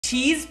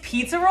cheese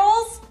pizza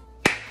rolls?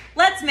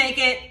 Let's make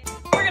it.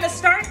 We're gonna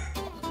start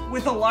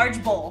with a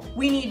large bowl.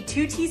 We need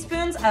 2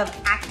 teaspoons of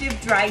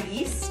active dry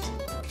yeast.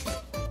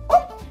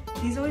 Oh,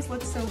 these always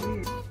look so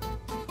weird.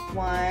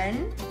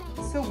 1,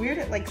 it's so weird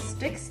it like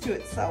sticks to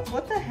itself.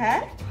 What the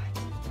heck?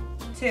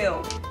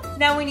 2.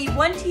 Now we need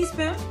 1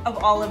 teaspoon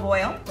of olive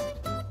oil.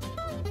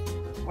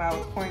 Wow,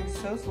 it's pouring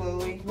so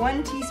slowly.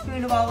 1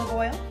 teaspoon of olive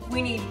oil.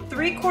 We need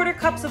 3/4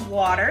 cups of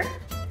water.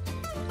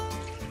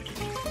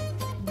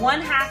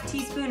 1/2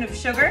 teaspoon of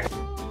sugar.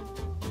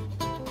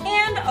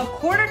 And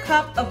 1/4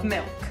 cup of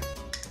milk.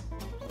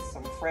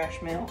 Some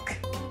fresh milk.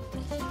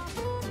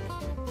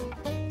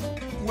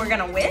 We're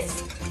gonna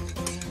whisk.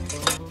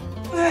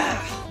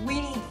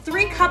 We need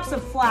 3 cups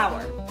of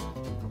flour.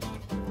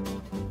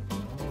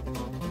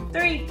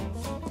 3.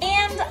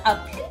 And a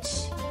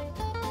pinch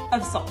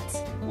of salt.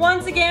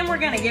 Once again, we're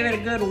gonna give it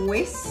a good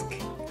whisk.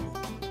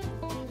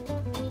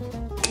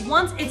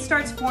 Once it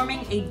starts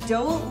forming a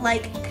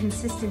dough-like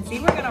consistency,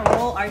 we're gonna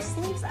roll our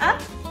sleeves up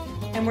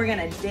and we're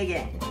gonna dig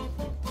in.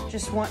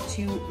 Just want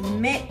to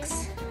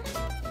mix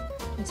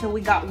until we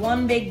got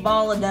one big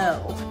ball of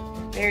dough.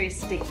 Very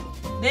sticky.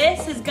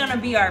 This is gonna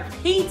be our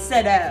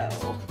pizza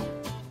dough.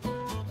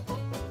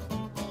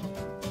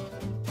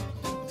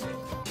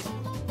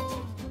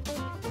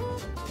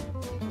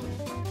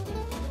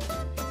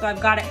 So I've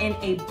got it in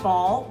a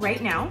ball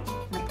right now.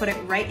 I'm gonna put it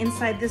right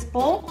inside this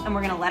bowl and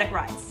we're gonna let it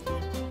rise.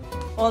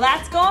 While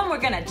that's going, we're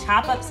gonna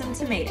chop up some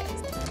tomatoes.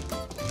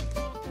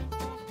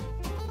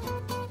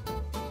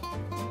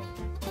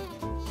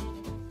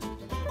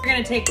 We're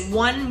gonna take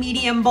 1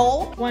 medium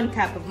bowl, 1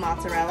 cup of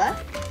mozzarella,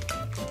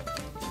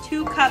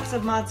 2 cups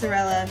of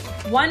mozzarella,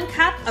 1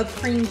 cup of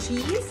cream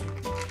cheese.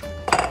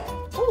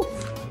 Ooh,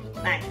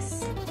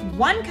 nice.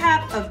 1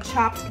 cup of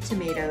chopped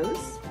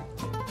tomatoes,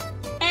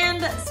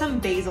 and some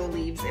basil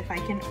leaves if I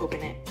can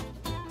open it.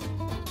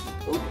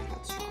 Ooh,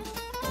 that's strong.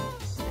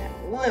 And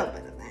a little bit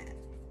of that.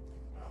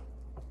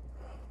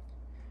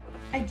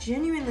 I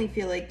genuinely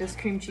feel like this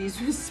cream cheese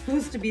was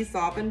supposed to be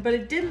softened, but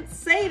it didn't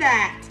say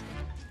that.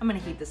 I'm gonna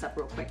heat this up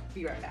real quick.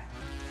 Be right back.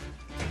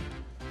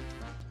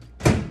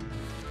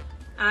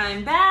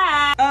 I'm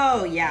back.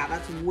 Oh yeah,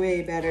 that's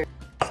way better.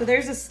 So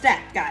there's a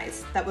step,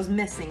 guys, that was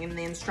missing in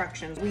the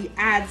instructions. We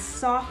add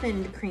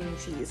softened cream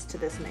cheese to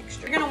this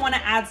mixture. You're gonna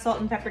wanna add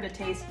salt and pepper to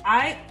taste.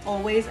 I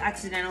always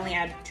accidentally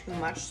add too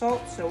much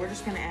salt, so we're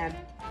just gonna add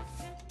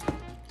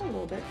a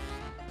little bit.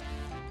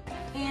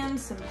 And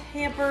some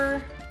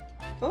pepper.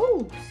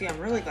 Oh, see, I'm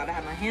really glad I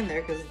had my hand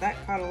there because that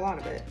caught a lot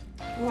of it.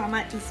 Oh, I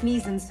might be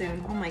sneezing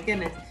soon. Oh my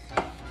goodness.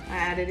 I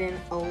added in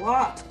a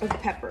lot of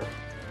pepper.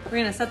 We're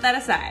gonna set that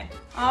aside.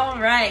 All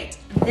right,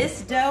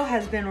 this dough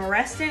has been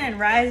resting and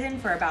rising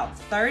for about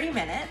 30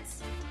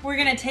 minutes. We're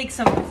gonna take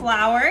some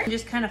flour and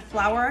just kind of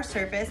flour our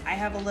surface. I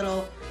have a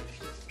little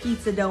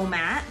pizza dough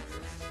mat.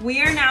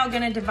 We are now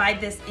gonna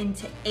divide this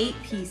into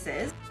 8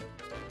 pieces.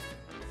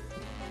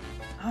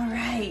 All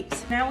right,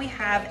 now we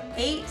have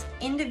 8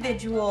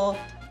 individual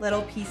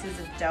little pieces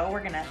of dough.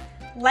 We're gonna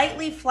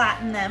lightly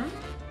flatten them.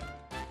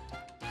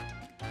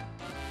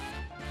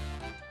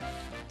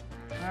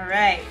 All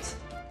right,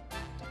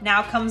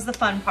 now comes the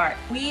fun part.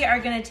 We are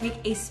gonna take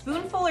a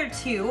spoonful or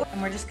 2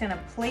 and we're just gonna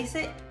place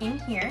it in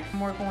here.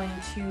 And we're going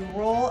to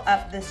roll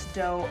up this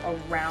dough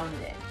around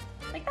it,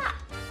 like that.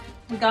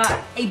 We got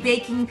a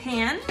baking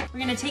pan. We're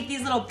gonna take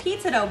these little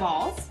pizza dough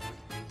balls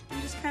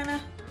and just kind of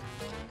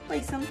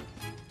place them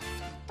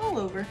all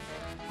over.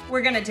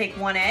 We're gonna take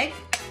 1 egg.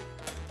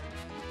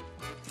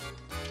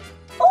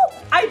 Oh,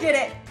 I did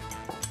it.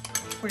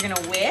 We're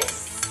gonna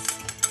whisk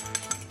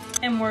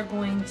and we're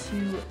going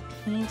to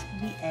paint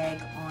the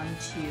egg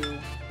onto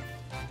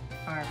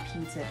our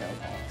pizza dough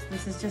balls.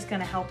 This is just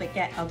gonna help it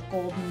get a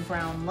golden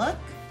brown look.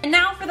 And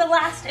now for the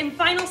last and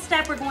final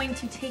step, we're going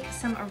to take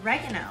some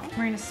oregano.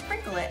 We're gonna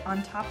sprinkle it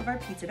on top of our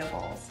pizza dough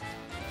balls.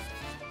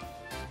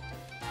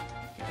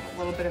 Give it a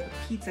little bit of a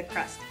pizza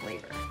crust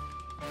flavor.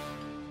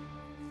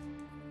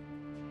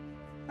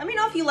 Let me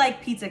know if you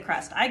like pizza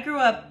crust. I grew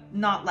up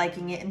not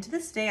liking it, and to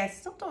this day, I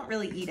still don't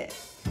really eat it.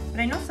 But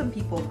I know some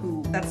people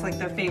who, that's like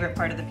their favorite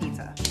part of the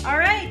pizza. All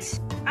right,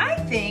 I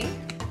think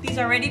these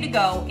are ready to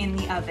go in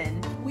the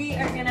oven. We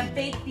are gonna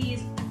bake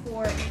these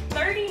for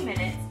 30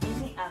 minutes in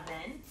the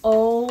oven.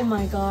 Oh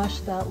my gosh,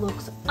 that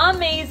looks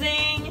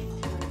amazing.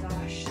 Oh my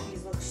gosh,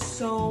 these look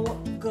so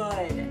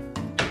good.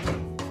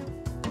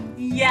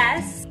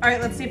 Yes. All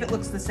right, let's see if it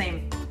looks the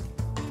same.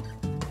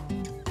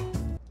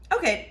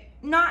 Okay.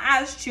 Not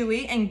as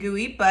chewy and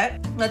gooey, but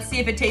let's see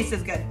if it tastes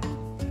as good.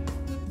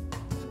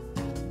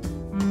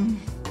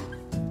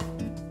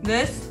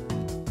 This,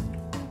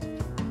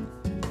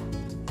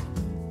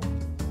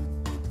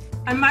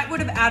 I would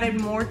have added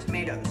more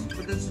tomatoes,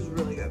 but this is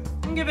really good.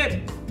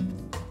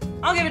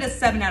 I'll give it a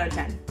 7 out of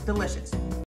 10. Delicious.